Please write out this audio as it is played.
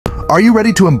Are you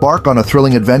ready to embark on a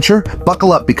thrilling adventure?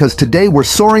 Buckle up, because today we're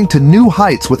soaring to new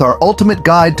heights with our ultimate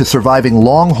guide to surviving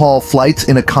long-haul flights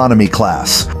in economy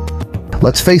class.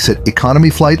 Let's face it,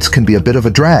 economy flights can be a bit of a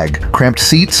drag. Cramped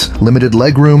seats, limited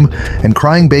legroom, and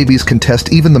crying babies can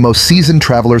test even the most seasoned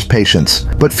travelers' patience.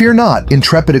 But fear not,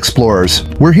 intrepid explorers.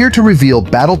 We're here to reveal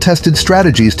battle-tested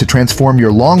strategies to transform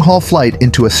your long-haul flight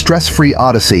into a stress-free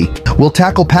odyssey. We'll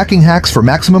tackle packing hacks for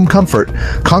maximum comfort,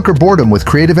 conquer boredom with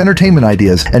creative entertainment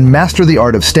ideas, and master the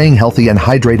art of staying healthy and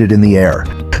hydrated in the air.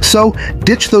 So,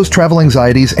 ditch those travel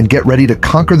anxieties and get ready to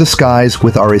conquer the skies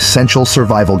with our essential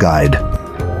survival guide.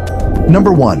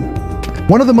 Number 1.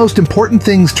 One of the most important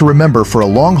things to remember for a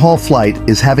long-haul flight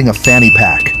is having a fanny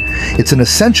pack. It's an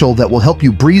essential that will help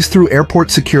you breeze through airport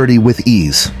security with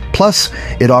ease. Plus,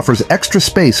 it offers extra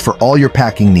space for all your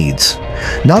packing needs.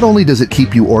 Not only does it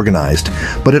keep you organized,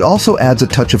 but it also adds a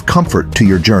touch of comfort to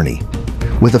your journey.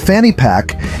 With a fanny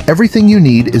pack, everything you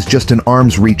need is just an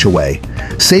arm's reach away,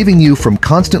 saving you from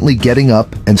constantly getting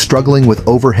up and struggling with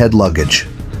overhead luggage.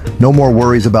 No more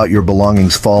worries about your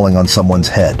belongings falling on someone's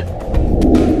head.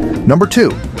 Number 2.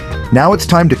 Now it's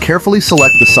time to carefully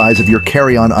select the size of your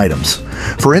carry-on items.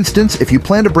 For instance, if you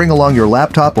plan to bring along your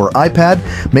laptop or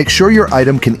iPad, make sure your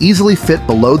item can easily fit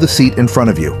below the seat in front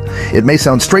of you. It may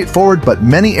sound straightforward, but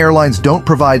many airlines don't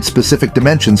provide specific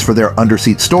dimensions for their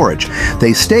underseat storage.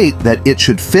 They state that it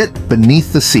should fit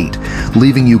beneath the seat,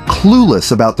 leaving you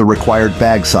clueless about the required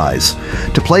bag size.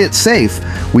 To play it safe,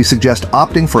 we suggest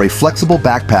opting for a flexible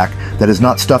backpack that is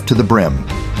not stuffed to the brim.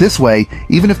 This way,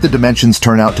 even if the dimensions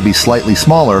turn out to be slightly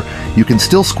smaller, you can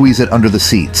still squeeze it under the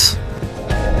seats.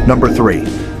 Number 3.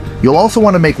 You'll also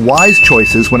want to make wise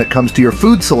choices when it comes to your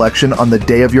food selection on the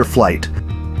day of your flight.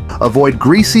 Avoid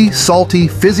greasy, salty,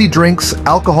 fizzy drinks,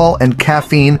 alcohol, and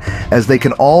caffeine, as they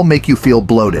can all make you feel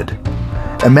bloated.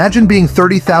 Imagine being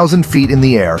 30,000 feet in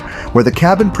the air, where the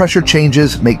cabin pressure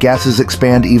changes make gases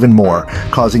expand even more,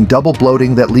 causing double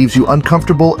bloating that leaves you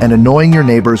uncomfortable and annoying your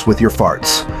neighbors with your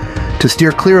farts. To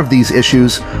steer clear of these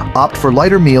issues, opt for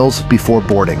lighter meals before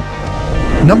boarding.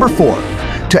 Number 4.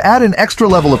 To add an extra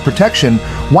level of protection,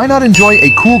 why not enjoy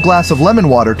a cool glass of lemon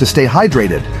water to stay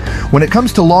hydrated? When it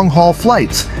comes to long-haul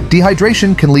flights,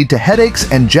 dehydration can lead to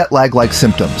headaches and jet lag-like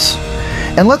symptoms.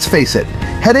 And let's face it,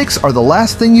 headaches are the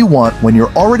last thing you want when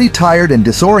you're already tired and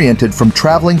disoriented from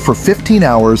traveling for 15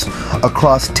 hours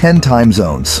across 10 time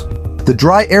zones. The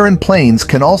dry air in planes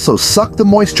can also suck the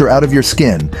moisture out of your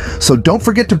skin, so don't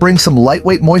forget to bring some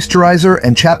lightweight moisturizer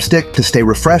and chapstick to stay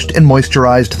refreshed and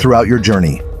moisturized throughout your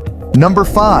journey. Number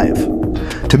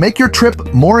 5. To make your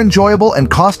trip more enjoyable and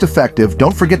cost-effective,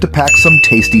 don't forget to pack some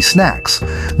tasty snacks.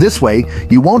 This way,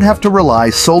 you won't have to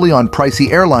rely solely on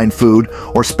pricey airline food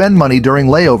or spend money during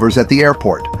layovers at the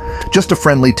airport. Just a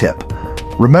friendly tip.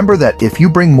 Remember that if you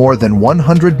bring more than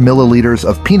 100 milliliters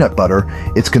of peanut butter,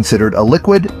 it's considered a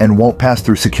liquid and won't pass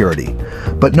through security.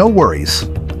 But no worries.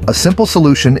 A simple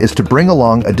solution is to bring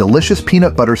along a delicious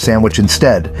peanut butter sandwich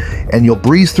instead, and you'll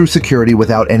breeze through security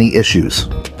without any issues.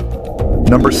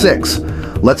 Number 6.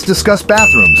 Let's discuss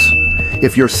bathrooms.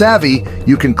 If you're savvy,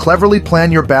 you can cleverly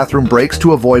plan your bathroom breaks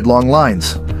to avoid long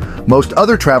lines. Most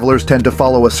other travelers tend to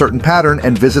follow a certain pattern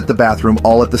and visit the bathroom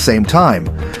all at the same time.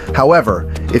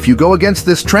 However, if you go against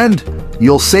this trend,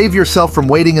 you'll save yourself from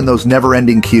waiting in those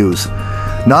never-ending queues.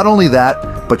 Not only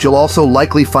that, but you'll also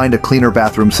likely find a cleaner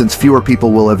bathroom since fewer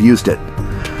people will have used it.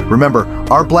 Remember,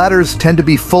 our bladders tend to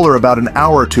be fuller about an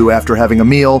hour or two after having a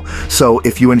meal, so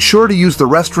if you ensure to use the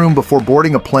restroom before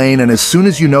boarding a plane and as soon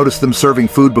as you notice them serving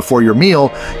food before your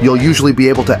meal, you'll usually be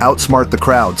able to outsmart the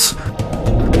crowds.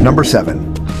 Number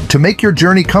 7. To make your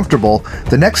journey comfortable,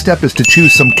 the next step is to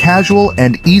choose some casual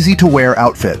and easy-to-wear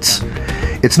outfits.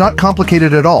 It's not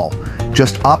complicated at all.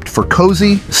 Just opt for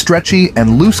cozy, stretchy,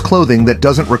 and loose clothing that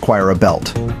doesn't require a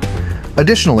belt.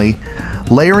 Additionally,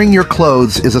 layering your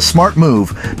clothes is a smart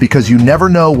move because you never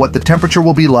know what the temperature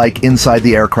will be like inside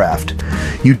the aircraft.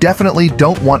 You definitely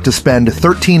don't want to spend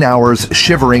 13 hours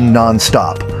shivering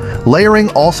non-stop. Layering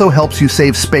also helps you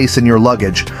save space in your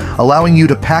luggage, allowing you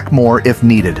to pack more if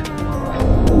needed.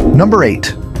 Number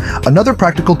 8. Another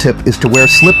practical tip is to wear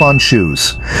slip-on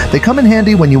shoes. They come in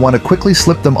handy when you want to quickly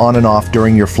slip them on and off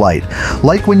during your flight,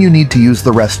 like when you need to use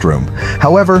the restroom.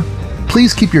 However,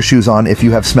 please keep your shoes on if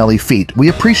you have smelly feet. We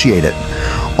appreciate it.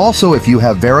 Also, if you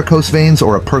have varicose veins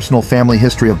or a personal family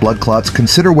history of blood clots,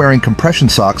 consider wearing compression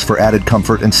socks for added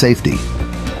comfort and safety.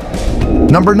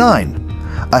 Number 9.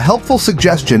 A helpful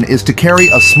suggestion is to carry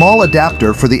a small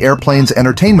adapter for the airplane's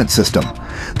entertainment system.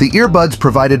 The earbuds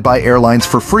provided by airlines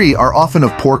for free are often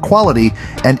of poor quality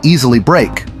and easily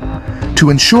break. To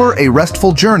ensure a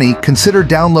restful journey, consider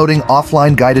downloading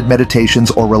offline guided meditations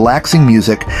or relaxing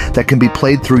music that can be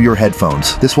played through your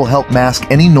headphones. This will help mask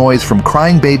any noise from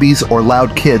crying babies or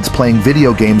loud kids playing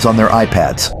video games on their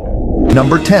iPads.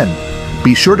 Number 10.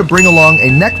 Be sure to bring along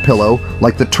a neck pillow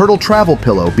like the Turtle Travel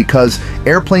Pillow because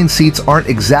airplane seats aren't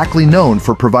exactly known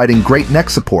for providing great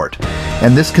neck support,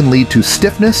 and this can lead to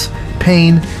stiffness,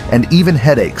 pain, and even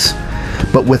headaches.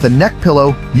 But with a neck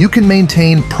pillow, you can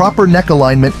maintain proper neck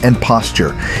alignment and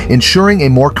posture, ensuring a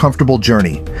more comfortable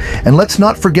journey. And let's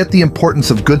not forget the importance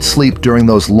of good sleep during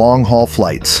those long-haul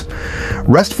flights.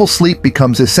 Restful sleep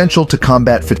becomes essential to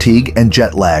combat fatigue and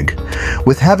jet lag.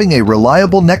 With having a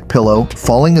reliable neck pillow,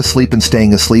 falling asleep and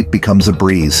staying asleep becomes a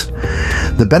breeze.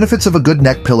 The benefits of a good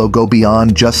neck pillow go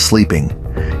beyond just sleeping.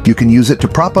 You can use it to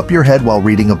prop up your head while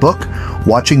reading a book,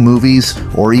 watching movies,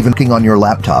 or even working on your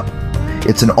laptop.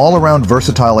 It's an all-around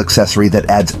versatile accessory that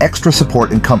adds extra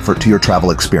support and comfort to your travel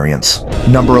experience.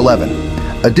 Number 11.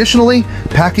 Additionally,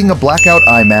 packing a blackout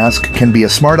eye mask can be a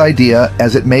smart idea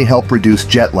as it may help reduce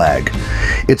jet lag.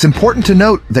 It's important to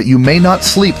note that you may not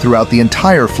sleep throughout the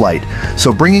entire flight,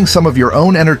 so bringing some of your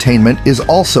own entertainment is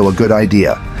also a good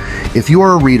idea. If you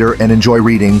are a reader and enjoy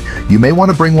reading, you may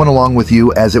want to bring one along with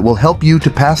you as it will help you to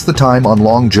pass the time on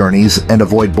long journeys and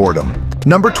avoid boredom.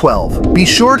 Number 12. Be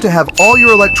sure to have all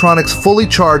your electronics fully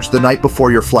charged the night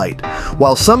before your flight.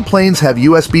 While some planes have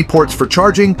USB ports for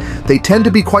charging, they tend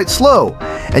to be quite slow,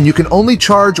 and you can only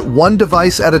charge one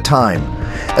device at a time.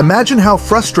 Imagine how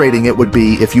frustrating it would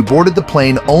be if you boarded the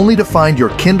plane only to find your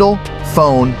Kindle,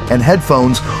 phone, and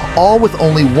headphones all with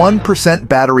only 1%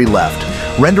 battery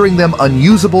left, rendering them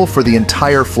unusable for the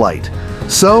entire flight.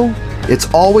 So,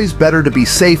 it's always better to be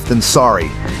safe than sorry,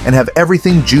 and have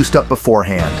everything juiced up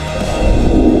beforehand.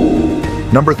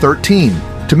 Number 13.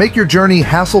 To make your journey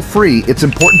hassle-free, it's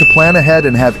important to plan ahead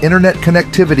and have internet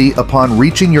connectivity upon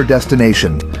reaching your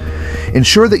destination.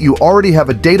 Ensure that you already have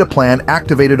a data plan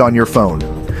activated on your phone.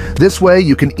 This way,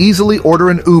 you can easily order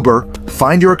an Uber,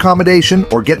 find your accommodation,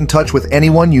 or get in touch with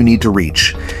anyone you need to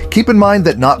reach. Keep in mind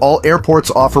that not all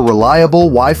airports offer reliable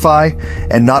Wi-Fi,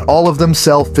 and not all of them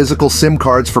sell physical SIM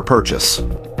cards for purchase.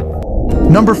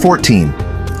 Number 14.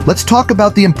 Let's talk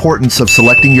about the importance of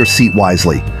selecting your seat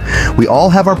wisely. We all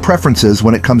have our preferences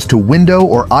when it comes to window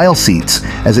or aisle seats,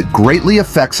 as it greatly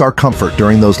affects our comfort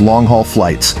during those long-haul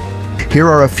flights. Here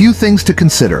are a few things to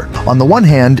consider. On the one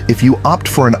hand, if you opt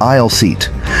for an aisle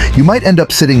seat, you might end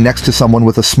up sitting next to someone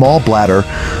with a small bladder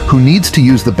who needs to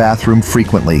use the bathroom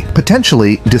frequently,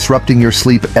 potentially disrupting your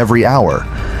sleep every hour.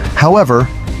 However,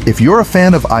 if you're a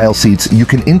fan of aisle seats, you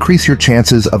can increase your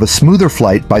chances of a smoother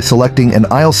flight by selecting an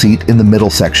aisle seat in the middle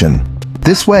section.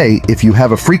 This way, if you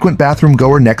have a frequent bathroom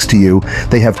goer next to you,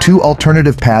 they have two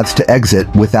alternative paths to exit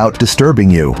without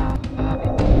disturbing you.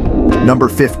 Number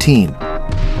 15.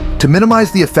 To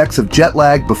minimize the effects of jet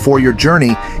lag before your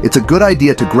journey, it's a good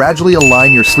idea to gradually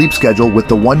align your sleep schedule with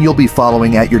the one you'll be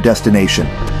following at your destination.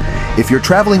 If you're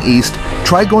traveling east,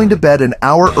 try going to bed an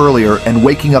hour earlier and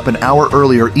waking up an hour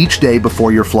earlier each day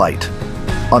before your flight.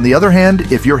 On the other hand,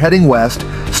 if you're heading west,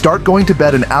 start going to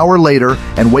bed an hour later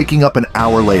and waking up an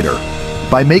hour later.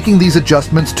 By making these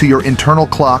adjustments to your internal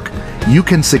clock, you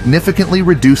can significantly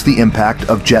reduce the impact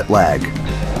of jet lag.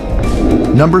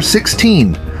 Number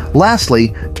 16.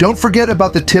 Lastly, don't forget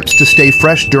about the tips to stay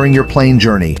fresh during your plane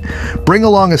journey. Bring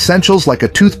along essentials like a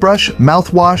toothbrush,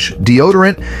 mouthwash,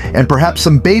 deodorant, and perhaps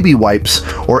some baby wipes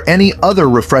or any other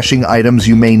refreshing items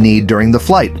you may need during the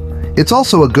flight. It's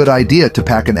also a good idea to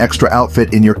pack an extra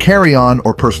outfit in your carry-on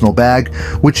or personal bag,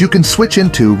 which you can switch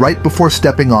into right before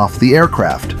stepping off the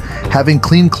aircraft. Having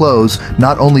clean clothes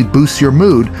not only boosts your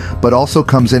mood, but also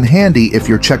comes in handy if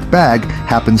your checked bag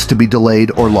happens to be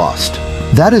delayed or lost.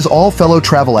 That is all, fellow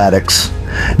travel addicts.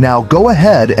 Now go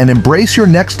ahead and embrace your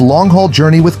next long-haul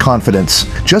journey with confidence.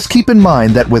 Just keep in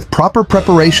mind that with proper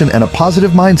preparation and a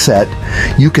positive mindset,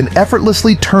 you can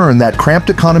effortlessly turn that cramped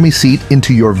economy seat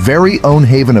into your very own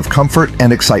haven of comfort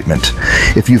and excitement.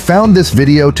 If you found this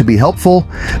video to be helpful,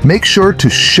 make sure to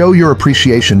show your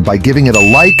appreciation by giving it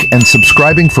a like and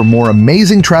subscribing for more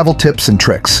amazing travel tips and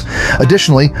tricks.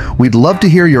 Additionally, we'd love to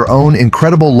hear your own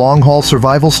incredible long-haul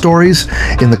survival stories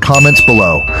in the comments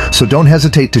below, so don't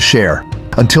hesitate to share.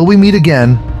 Until we meet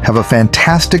again, have a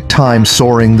fantastic time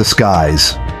soaring the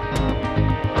skies.